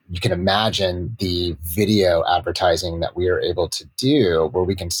can imagine the video advertising that we are able to do where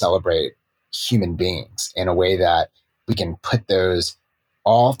we can celebrate human beings in a way that we can put those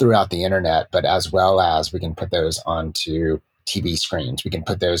all throughout the internet, but as well as we can put those onto TV screens. We can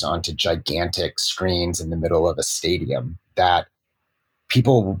put those onto gigantic screens in the middle of a stadium that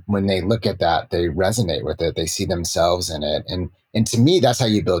people, when they look at that, they resonate with it. They see themselves in it. And to me, that's how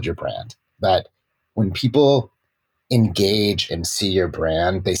you build your brand. But when people engage and see your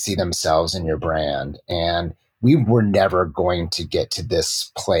brand, they see themselves in your brand. And we were never going to get to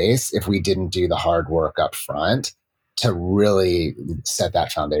this place if we didn't do the hard work up front to really set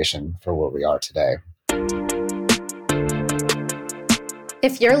that foundation for where we are today.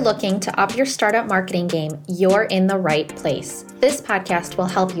 If you're looking to up your startup marketing game, you're in the right place. This podcast will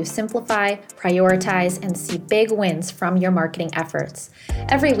help you simplify, prioritize, and see big wins from your marketing efforts.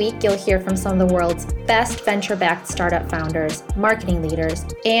 Every week, you'll hear from some of the world's best venture-backed startup founders, marketing leaders,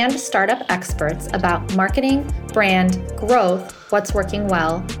 and startup experts about marketing, brand, growth, what's working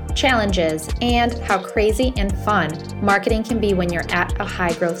well, challenges, and how crazy and fun marketing can be when you're at a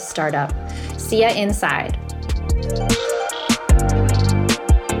high-growth startup. See ya inside.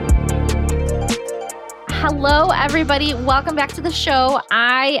 Hello, everybody. Welcome back to the show.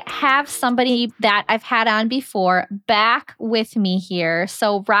 I have somebody that I've had on before back with me here.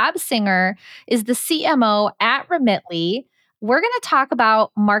 So Rob Singer is the CMO at Remitly. We're going to talk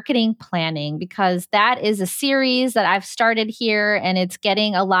about marketing planning because that is a series that I've started here and it's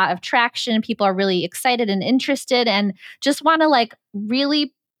getting a lot of traction. People are really excited and interested and just want to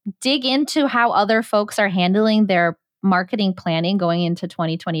really dig into how other folks are handling their marketing planning going into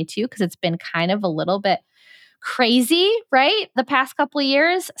 2022 because it's been kind of a little bit crazy, right? The past couple of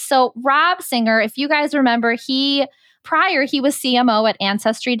years. So Rob Singer, if you guys remember, he was CMO at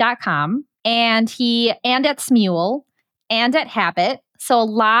Ancestry.com and at Smule and at Habit. So a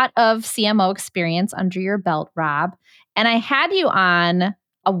lot of CMO experience under your belt, Rob. And I had you on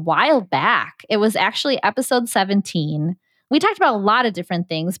a while back. It was actually episode 17. We talked about a lot of different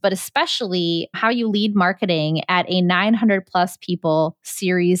things, but especially how you lead marketing at a 900 plus people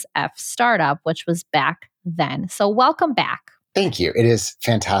Series F startup, which was back then. So welcome back. Thank you. It is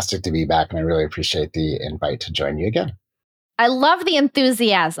fantastic to be back, and I really appreciate the invite to join you again. I love the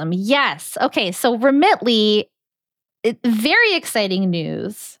enthusiasm. Yes. Okay. So Remitly, very exciting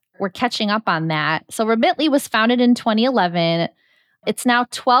news. We're catching up on that. So Remitly was founded in 2011. It's now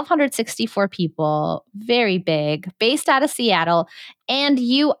 1,264 people, very big, based out of Seattle. And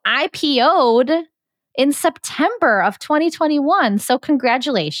you IPO'd in September of 2021. So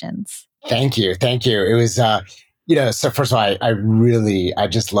congratulations. Thank you. It was, so first of all, I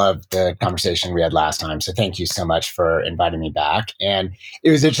just loved the conversation we had last time. So thank you so much for inviting me back. And it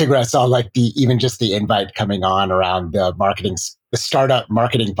was interesting when I saw even just the invite coming on around the startup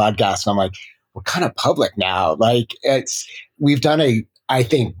marketing podcast. And I'm like, we're kind of public now. I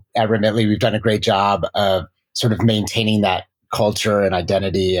think at Remitly, we've done a great job of sort of maintaining that culture and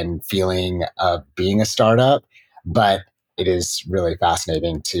identity and feeling of being a startup. But it is really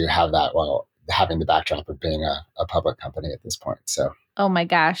fascinating to have that while having the backdrop of being a public company at this point. So, oh my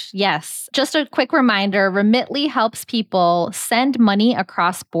gosh, yes. Just a quick reminder, Remitly helps people send money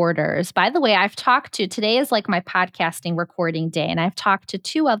across borders. By the way, today is like my podcasting recording day, and I've talked to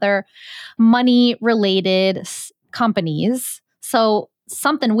two other money-related companies. So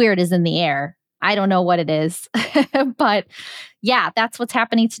something weird is in the air. I don't know what it is, but yeah, that's what's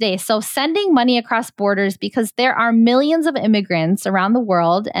happening today. So sending money across borders because there are millions of immigrants around the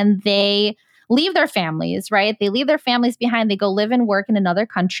world and they leave their families, right? They leave their families behind. They go live and work in another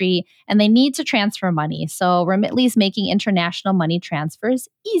country and they need to transfer money. So Remitly is making international money transfers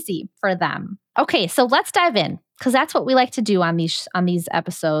easy for them. Okay, so let's dive in because that's what we like to do on these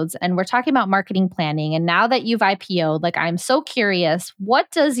episodes. And we're talking about marketing planning. And now that you've IPO'd, I'm so curious, what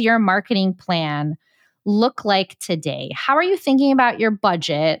does your marketing plan look like today? How are you thinking about your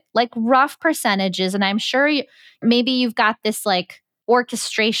budget, rough percentages? And I'm sure maybe you've got this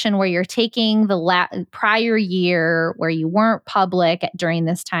orchestration where you're taking the prior year where you weren't public during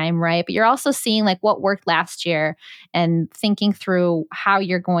this time, right? But you're also seeing what worked last year and thinking through how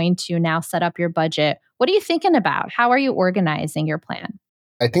you're going to now set up your budget. What are you thinking about? How are you organizing your plan?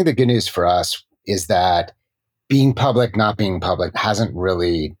 I think the good news for us is that being public, not being public hasn't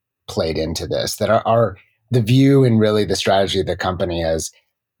really played into this. That the view and really the strategy of the company has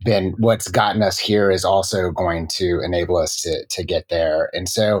been what's gotten us here is also going to enable us to get there. And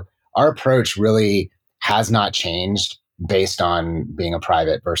so our approach really has not changed based on being a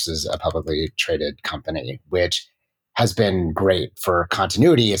private versus a publicly traded company, which has been great for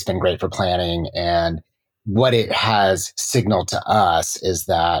continuity. It's been great for planning. And what it has signaled to us is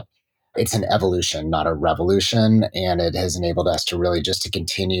that it's an evolution, not a revolution. And it has enabled us to really just to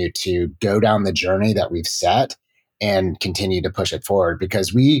continue to go down the journey that we've set and continue to push it forward.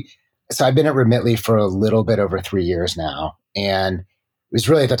 So I've been at Remitly for a little bit over 3 years now. And it was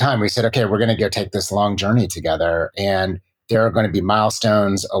really at the time we said, okay, we're going to go take this long journey together. And there are going to be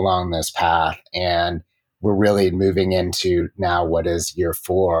milestones along this path. And we're really moving into now what is year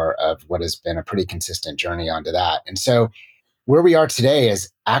 4 of what has been a pretty consistent journey onto that. And so where we are today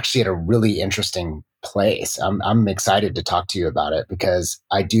is actually at a really interesting place. I'm excited to talk to you about it because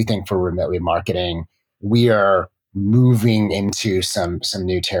I do think for Remitly marketing, we are moving into some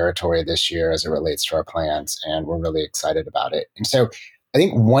new territory this year as it relates to our plans, and we're really excited about it. And so I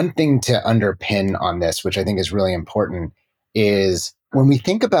think one thing to underpin on this, which I think is really important, is when we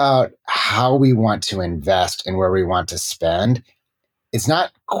think about how we want to invest and where we want to spend, it's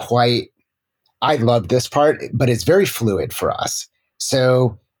not quite I love this part, but it's very fluid for us.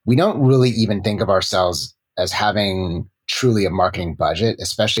 So we don't really even think of ourselves as having truly a marketing budget,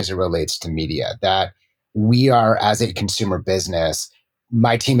 especially as it relates to media. That we are, as a consumer business,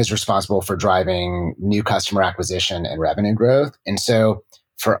 my team is responsible for driving new customer acquisition and revenue growth. And so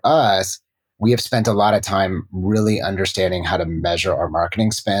for us, we have spent a lot of time really understanding how to measure our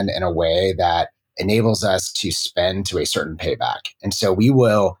marketing spend in a way that enables us to spend to a certain payback. And so we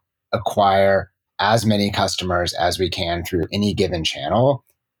will acquire as many customers as we can through any given channel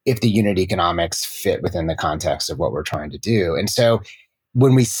if the unit economics fit within the context of what we're trying to do. And so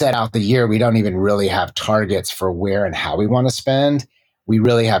when we set out the year, we don't even really have targets for where and how we want to spend. We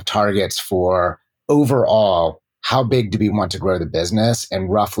really have targets for overall how big do we want to grow the business, and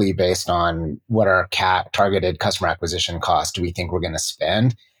roughly based on what our targeted customer acquisition cost do we think we're going to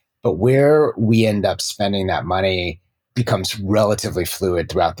spend. But where we end up spending that money becomes relatively fluid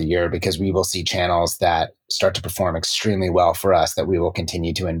throughout the year because we will see channels that start to perform extremely well for us that we will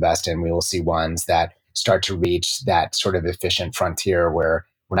continue to invest in. We will see ones that start to reach that sort of efficient frontier where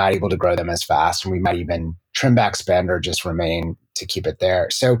we're not able to grow them as fast, and we might even trim back spend or just remain to keep it there.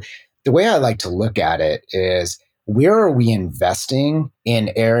 So the way I like to look at it is, where are we investing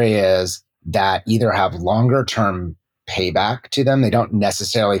in areas that either have longer term payback to them? They don't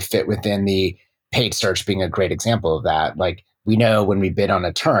necessarily fit within the paid search being a great example of that. Like, we know when we bid on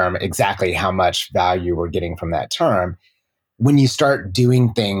a term exactly how much value we're getting from that term. When you start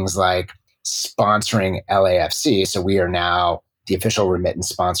doing things like sponsoring LAFC, so we are now the official remittance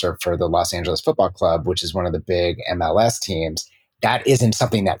sponsor for the Los Angeles Football Club, which is one of the big MLS teams, that isn't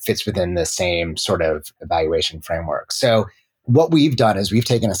something that fits within the same sort of evaluation framework. So what we've done is we've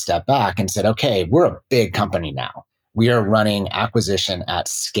taken a step back and said, okay, we're a big company now. We are running acquisition at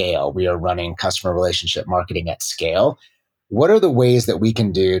scale. We are running customer relationship marketing at scale. What are the ways that we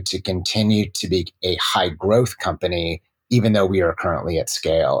can do to continue to be a high growth company, even though we are currently at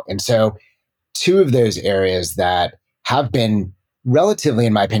scale? And so two of those areas that have been relatively,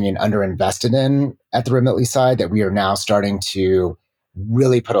 in my opinion, underinvested in at the Remitly side that we are now starting to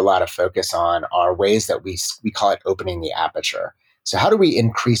really put a lot of focus on are ways that we call it opening the aperture. So how do we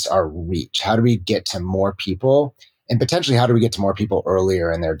increase our reach? How do we get to more people? And potentially, how do we get to more people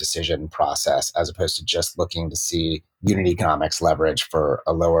earlier in their decision process, as opposed to just looking to see unit economics leverage for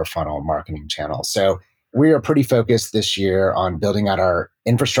a lower funnel marketing channel? So we are pretty focused this year on building out our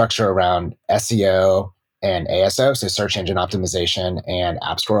infrastructure around SEO and ASO, so search engine optimization and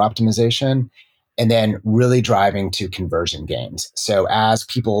app store optimization, and then really driving to conversion gains. So as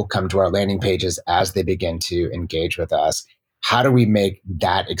people come to our landing pages, as they begin to engage with us, how do we make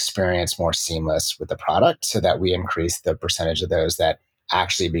that experience more seamless with the product so that we increase the percentage of those that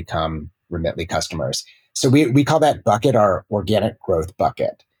actually become Remitly customers? So we call that bucket our organic growth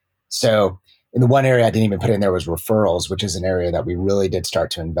bucket. So in the one area I didn't even put in there was referrals, which is an area that we really did start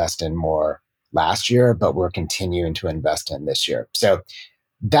to invest in more last year, but we're continuing to invest in this year. So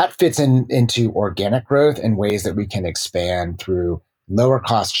that fits into organic growth in ways that we can expand through lower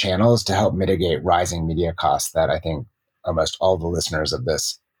cost channels to help mitigate rising media costs that I think almost all the listeners of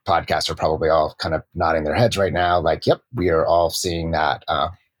this podcast are probably all kind of nodding their heads right now. Like, yep, we are all seeing that.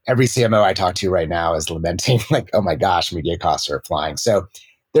 Every CMO I talk to right now is lamenting like, oh my gosh, media costs are flying. So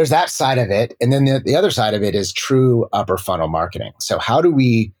there's that side of it. And then the other side of it is true upper funnel marketing. So how do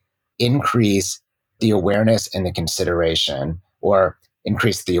we increase the awareness and the consideration, or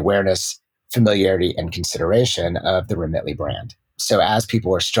increase the awareness, familiarity, and consideration of the Remitly brand? So as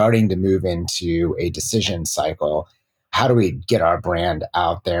people are starting to move into a decision cycle, how do we get our brand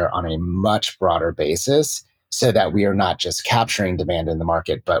out there on a much broader basis so that we are not just capturing demand in the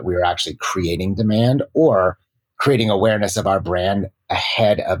market, but we are actually creating demand or creating awareness of our brand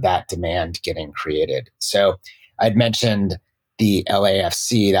ahead of that demand getting created. So I'd mentioned the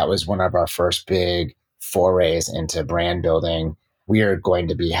LAFC. That was one of our first big forays into brand building. We are going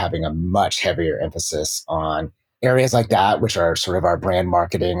to be having a much heavier emphasis on areas like that, which are sort of our brand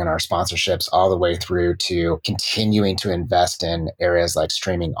marketing and our sponsorships, all the way through to continuing to invest in areas like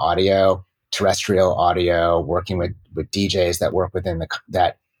streaming audio, terrestrial audio, working with DJs that work within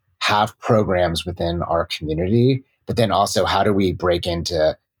that have programs within our community, but then also how do we break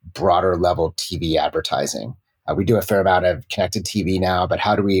into broader level TV advertising? We do a fair amount of connected TV now, but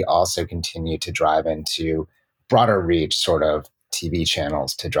how do we also continue to drive into broader reach sort of TV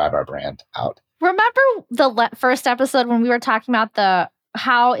channels to drive our brand out? Remember the first episode when we were talking about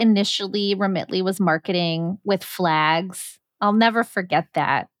how initially Remitly was marketing with flags? I'll never forget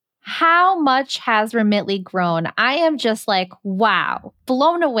that. How much has Remitly grown? I am just like, wow,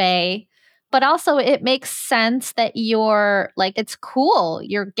 blown away. But also, it makes sense that you're like, it's cool.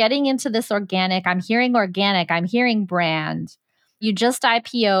 You're getting into this organic. I'm hearing brand. You just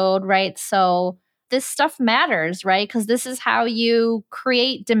IPO'd, right? So this stuff matters, right? Because this is how you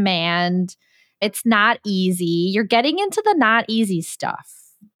create demand. It's not easy. You're getting into the not easy stuff.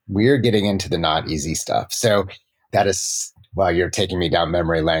 We're getting into the not easy stuff. So that is, well, you're taking me down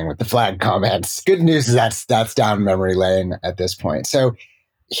memory lane with the flag comments. Good news is that's down memory lane at this point. So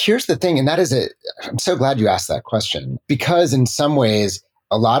here's the thing, and that is it. I'm so glad you asked that question, because in some ways,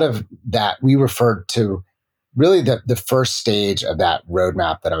 a lot of that we referred to really the first stage of that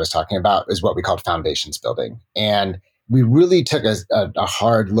roadmap that I was talking about is what we called foundations building. And we really took a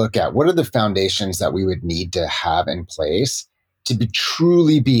hard look at what are the foundations that we would need to have in place to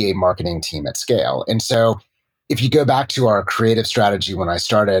truly be a marketing team at scale. And so if you go back to our creative strategy when I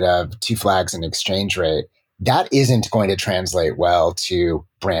started of two flags and exchange rate, that isn't going to translate well to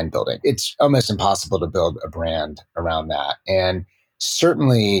brand building. It's almost impossible to build a brand around that. And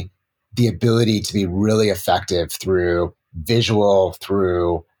certainly the ability to be really effective through visual,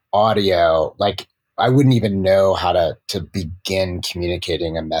 through audio, like I wouldn't even know how to begin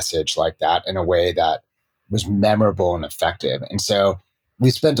communicating a message like that in a way that was memorable and effective. And so we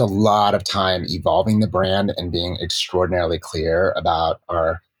spent a lot of time evolving the brand and being extraordinarily clear about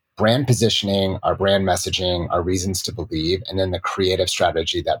our brand positioning, our brand messaging, our reasons to believe, and then the creative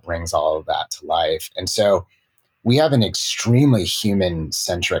strategy that brings all of that to life. And so we have an extremely human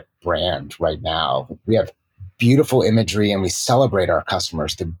centric brand right now. We have beautiful imagery and we celebrate our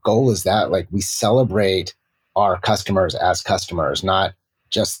customers. The goal is that, like, we celebrate our customers as customers, not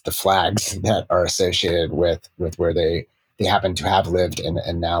just the flags that are associated with where they happen to have lived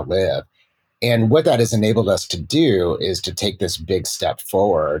and now live. And what that has enabled us to do is to take this big step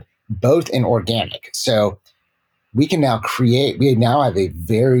forward, both in organic. So we now have a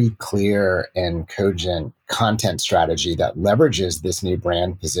very clear and cogent content strategy that leverages this new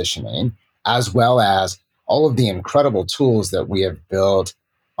brand positioning, as well as all of the incredible tools that we have built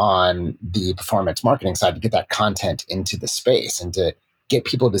on the performance marketing side to get that content into the space and to get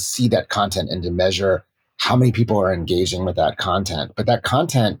people to see that content and to measure how many people are engaging with that content. But that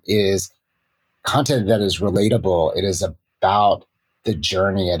content is content that is relatable. It is about the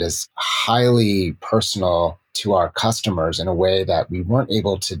journey. It is highly personal to our customers in a way that we weren't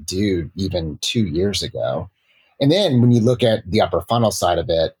able to do even 2 years ago. And then when you look at the upper funnel side of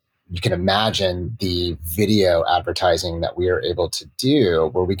it, you can imagine the video advertising that we are able to do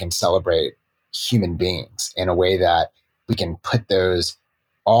where we can celebrate human beings in a way that we can put those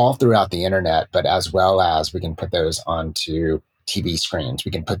all throughout the internet, but as well as we can put those onto TV screens.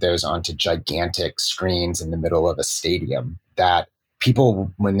 We can put those onto gigantic screens in the middle of a stadium that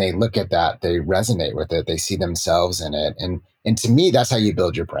people, when they look at that, they resonate with it. They see themselves in it. And to me, that's how you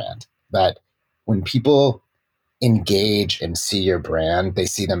build your brand. But when people engage and see your brand, they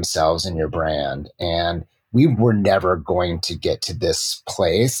see themselves in your brand. And we were never going to get to this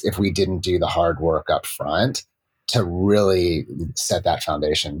place if we didn't do the hard work up front to really set that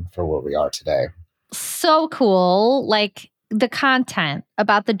foundation for where we are today. So cool. Like the content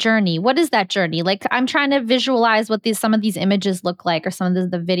about the journey. What is that journey? Like I'm trying to visualize what some of these images look like or some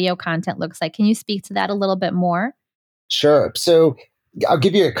of the video content looks like. Can you speak to that a little bit more? Sure. So I'll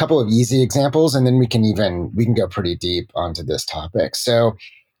give you a couple of easy examples and then we can go pretty deep onto this topic. So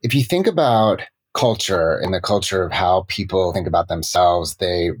if you think about culture and the culture of how people think about themselves,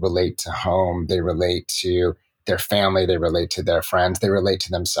 they relate to home, they relate to their family, they relate to their friends, they relate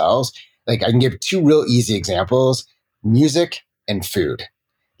to themselves. Like I can give two real easy examples, music and food.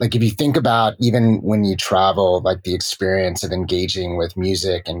 Like if you think about even when you travel, like the experience of engaging with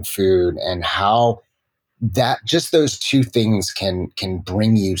music and food and how that just those two things can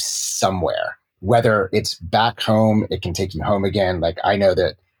bring you somewhere. whether it's back home, it can take you home again. Like I know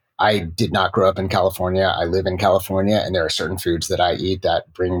that I did not grow up in California. I live in California, and there are certain foods that I eat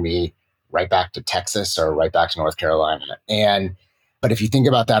that bring me right back to Texas or right back to North Carolina. And but if you think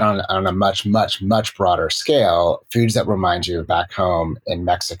about that on a much, much, much broader scale, foods that remind you of back home in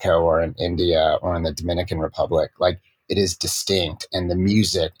Mexico or in India or in the Dominican Republic, like it is distinct, and the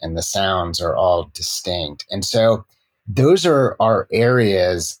music and the sounds are all distinct. And so those are our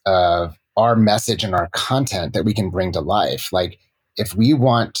areas of our message and our content that we can bring to life. Like if we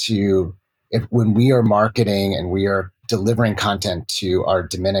want to, if when we are marketing and we are delivering content to our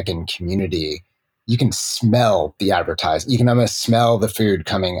Dominican community, you can smell the advertising. You can almost smell the food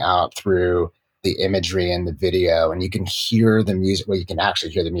coming out through the imagery and the video, and you can hear the music. Well, you can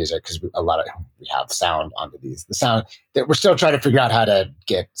actually hear the music because we have sound onto these. The sound that we're still trying to figure out how to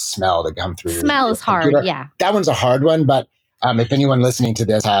get smell to come through Smell your is hard. computer. Yeah. That one's a hard one, but if anyone listening to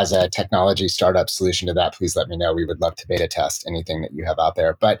this has a technology startup solution to that, please let me know. We would love to beta test anything that you have out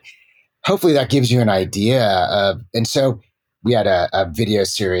there. But hopefully that gives you an idea of, and so we had a video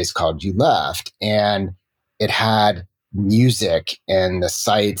series called You Left, and it had music and the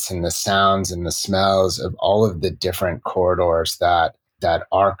sights and the sounds and the smells of all of the different corridors that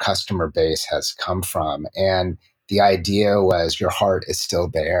our customer base has come from. And the idea was your heart is still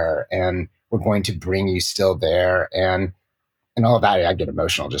there, and we're going to bring you still there. And all of that, I get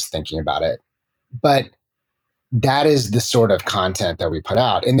emotional just thinking about it. But that is the sort of content that we put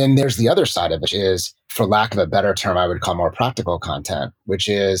out. And then there's the other side of it, which is, for lack of a better term, I would call more practical content, which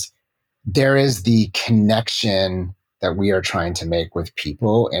is there is the connection that we are trying to make with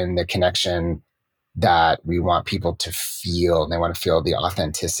people, and the connection that we want people to feel. And they want to feel the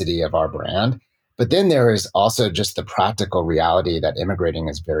authenticity of our brand. But then there is also just the practical reality that immigrating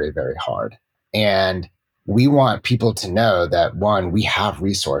is very, very hard. And we want people to know that, one, we have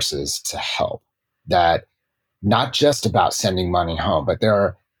resources to help, that not just about sending money home, but there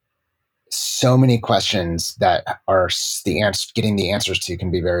are so many questions that are the answer, getting the answers to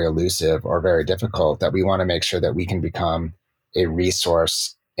can be very elusive or very difficult, that we want to make sure that we can become a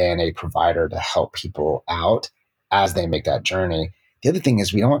resource and a provider to help people out as they make that journey. The other thing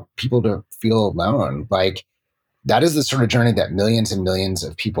is we don't want people to feel alone. Like that is the sort of journey that millions and millions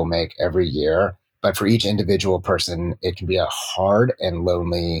of people make every year. But for each individual person, it can be a hard and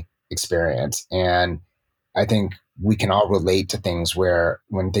lonely experience. And I think we can all relate to things where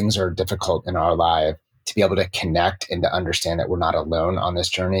when things are difficult in our life, to be able to connect and to understand that we're not alone on this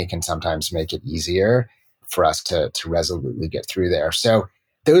journey can sometimes make it easier for us to resolutely get through there. So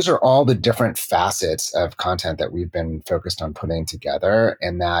those are all the different facets of content that we've been focused on putting together,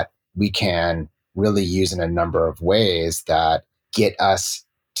 and that we can really use in a number of ways that get us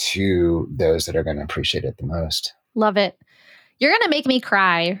to those that are going to appreciate it the most. Love it. You're going to make me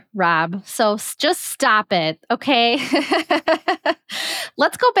cry, Rob. So just stop it. Okay.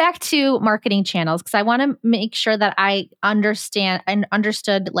 Let's go back to marketing channels, because I want to make sure that I understand and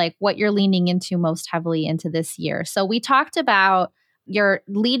understood like what you're leaning into most heavily into this year. So we talked about you're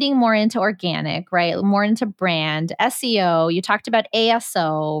leading more into organic, right? More into brand, SEO. You talked about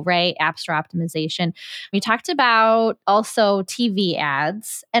ASO, right? App Store optimization. We talked about also TV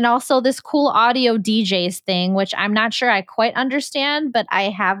ads and also this cool audio DJs thing, which I'm not sure I quite understand, but I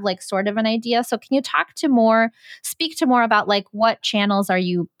have like sort of an idea. So can you speak to more about like what channels are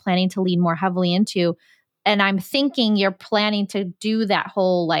you planning to lean more heavily into? And I'm thinking you're planning to do that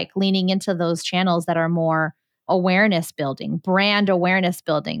whole like leaning into those channels that are more awareness building, brand awareness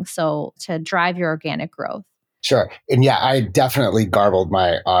building. So to drive your organic growth. Sure. And yeah, I definitely garbled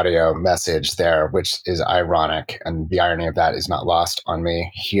my audio message there, which is ironic. And the irony of that is not lost on me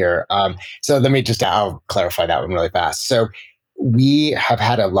here. So let me I'll clarify that one really fast. So we have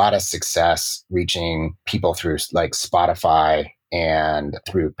had a lot of success reaching people through like Spotify and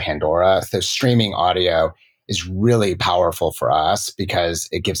through Pandora. So streaming audio is really powerful for us because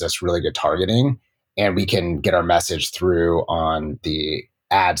it gives us really good targeting, and we can get our message through on the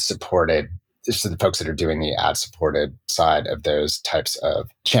ad supported, so the folks that are doing the ad supported side of those types of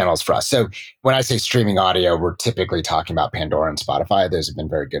channels for us. So when I say streaming audio, we're typically talking about Pandora and Spotify. Those have been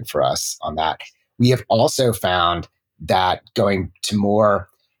very good for us on that. We have also found that going to more,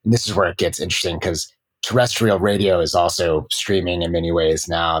 and this is where it gets interesting because terrestrial radio is also streaming in many ways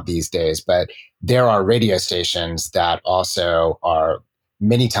now these days, but there are radio stations that also are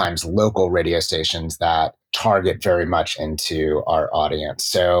many times local radio stations that target very much into our audience.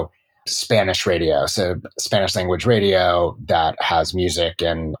 So Spanish radio, so Spanish language radio that has music,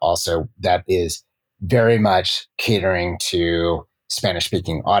 and also that is very much catering to Spanish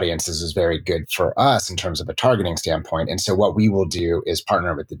speaking audiences, is very good for us in terms of a targeting standpoint. And so what we will do is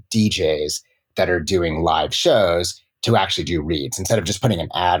partner with the DJs that are doing live shows to actually do reads. Instead of just putting an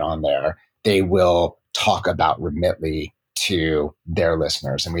ad on there, they will talk about Remitly to their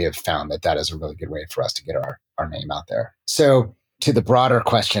listeners. And we have found that that is a really good way for us to get our name out there. So to the broader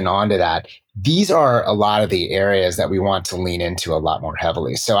question onto that, these are a lot of the areas that we want to lean into a lot more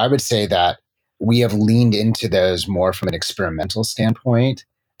heavily. So I would say that we have leaned into those more from an experimental standpoint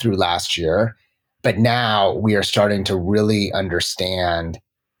through last year. But now we are starting to really understand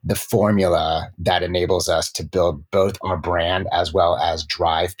the formula that enables us to build both our brand as well as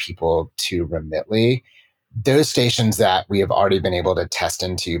drive people to Remitly. Those stations that we have already been able to test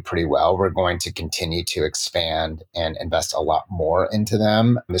into pretty well, we're going to continue to expand and invest a lot more into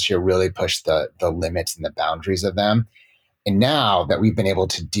them this year, really push the limits and the boundaries of them. And now that we've been able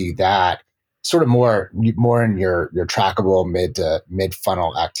to do that, sort of more in your trackable mid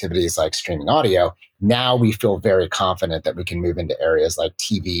funnel activities like streaming audio, now we feel very confident that we can move into areas like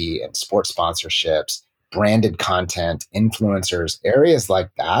TV and sports sponsorships, branded content, influencers, areas like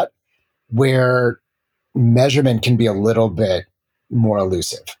that, where measurement can be a little bit more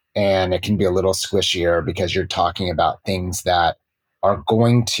elusive and it can be a little squishier because you're talking about things that are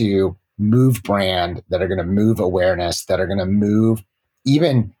going to move brand, that are going to move awareness, that are going to move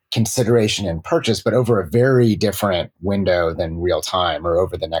even consideration and purchase, but over a very different window than real time or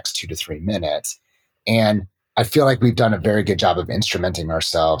over the next 2 to 3 minutes. And I feel like we've done a very good job of instrumenting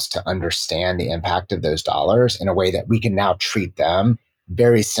ourselves to understand the impact of those dollars in a way that we can now treat them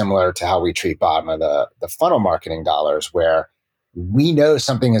very similar to how we treat bottom of the funnel marketing dollars, where we know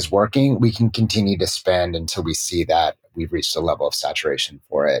something is working, we can continue to spend until we see that we've reached a level of saturation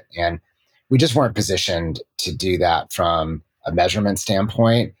for it. And we just weren't positioned to do that from a measurement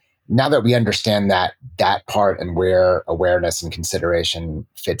standpoint. Now that we understand that part and where awareness and consideration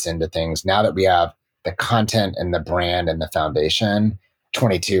fits into things, now that we have the content and the brand and the foundation,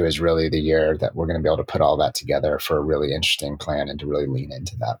 22 is really the year that we're going to be able to put all that together for a really interesting plan and to really lean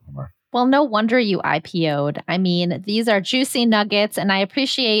into that more. Well, no wonder you IPO'd. I mean, these are juicy nuggets, and I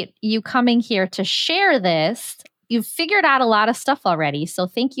appreciate you coming here to share this. You've figured out a lot of stuff already. So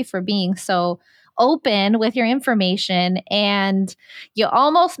thank you for being so open with your information. And you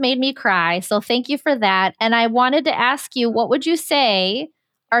almost made me cry. So thank you for that. And I wanted to ask you, what would you say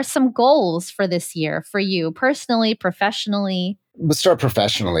are some goals for this year for you personally, professionally? Let's start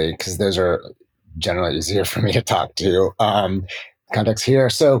professionally because those are generally easier for me to talk to. Context here.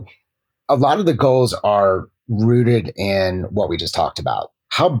 So a lot of the goals are rooted in what we just talked about.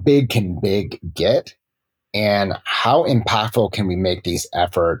 How big can big get? And how impactful can we make these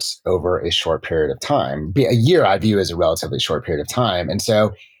efforts over a short period of time? A year I view as a relatively short period of time. And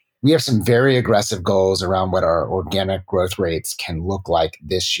so we have some very aggressive goals around what our organic growth rates can look like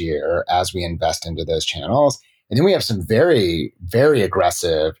this year as we invest into those channels. And then we have some very, very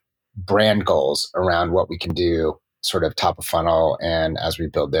aggressive brand goals around what we can do sort of top of funnel and as we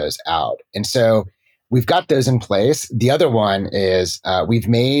build those out. And so we've got those in place. The other one is we've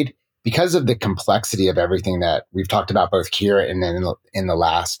made, because of the complexity of everything that we've talked about both here and then in the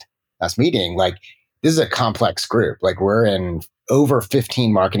last meeting, like this is a complex group. Like we're in over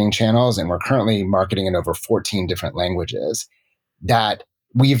 15 marketing channels and we're currently marketing in over 14 different languages, that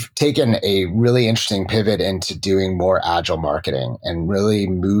we've taken a really interesting pivot into doing more agile marketing and really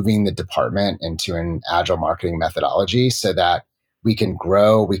moving the department into an agile marketing methodology so that we can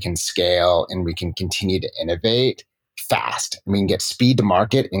grow, we can scale, and we can continue to innovate fast. We can get speed to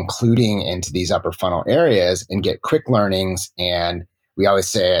market, including into these upper funnel areas, and get quick learnings. And we always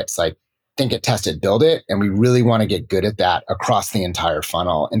say it's like, think it, test it, build it. And we really want to get good at that across the entire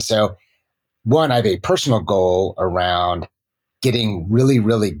funnel. And so, one, I have a personal goal around getting really,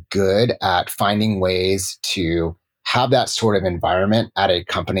 really good at finding ways to have that sort of environment at a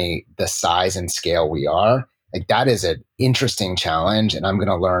company the size and scale we are. Like that is an interesting challenge, and I'm going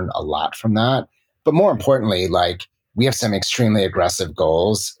to learn a lot from that. But more importantly, like we have some extremely aggressive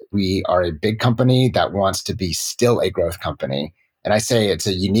goals. We are a big company that wants to be still a growth company. And I say it's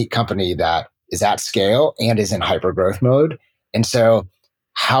a unique company that is at scale and is in hyper growth mode. And so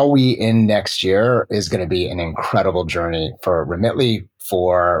how we end next year is going to be an incredible journey for Remitly,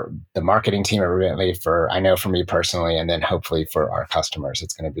 for the marketing team at Remitly, I know for me personally, and then hopefully for our customers.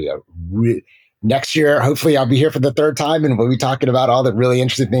 It's going to be next year. Hopefully I'll be here for the third time and we'll be talking about all the really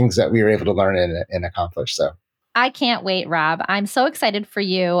interesting things that we were able to learn and accomplish. So I can't wait, Rob. I'm so excited for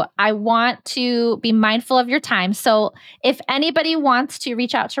you. I want to be mindful of your time. So if anybody wants to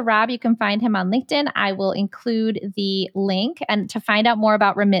reach out to Rob, you can find him on LinkedIn. I will include the link. And to find out more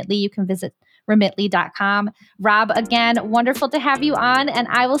about Remitly, you can visit remitly.com. Rob, again, wonderful to have you on, and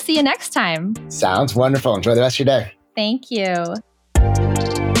I will see you next time. Sounds wonderful. Enjoy the rest of your day. Thank you.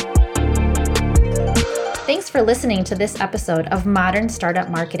 Thanks for listening to this episode of Modern Startup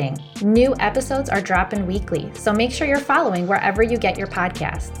Marketing. New episodes are dropping weekly, so make sure you're following wherever you get your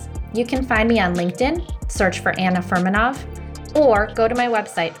podcasts. You can find me on LinkedIn, search for Anna Furmanov, or go to my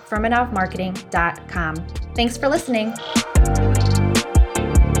website, furmanovmarketing.com. Thanks for listening.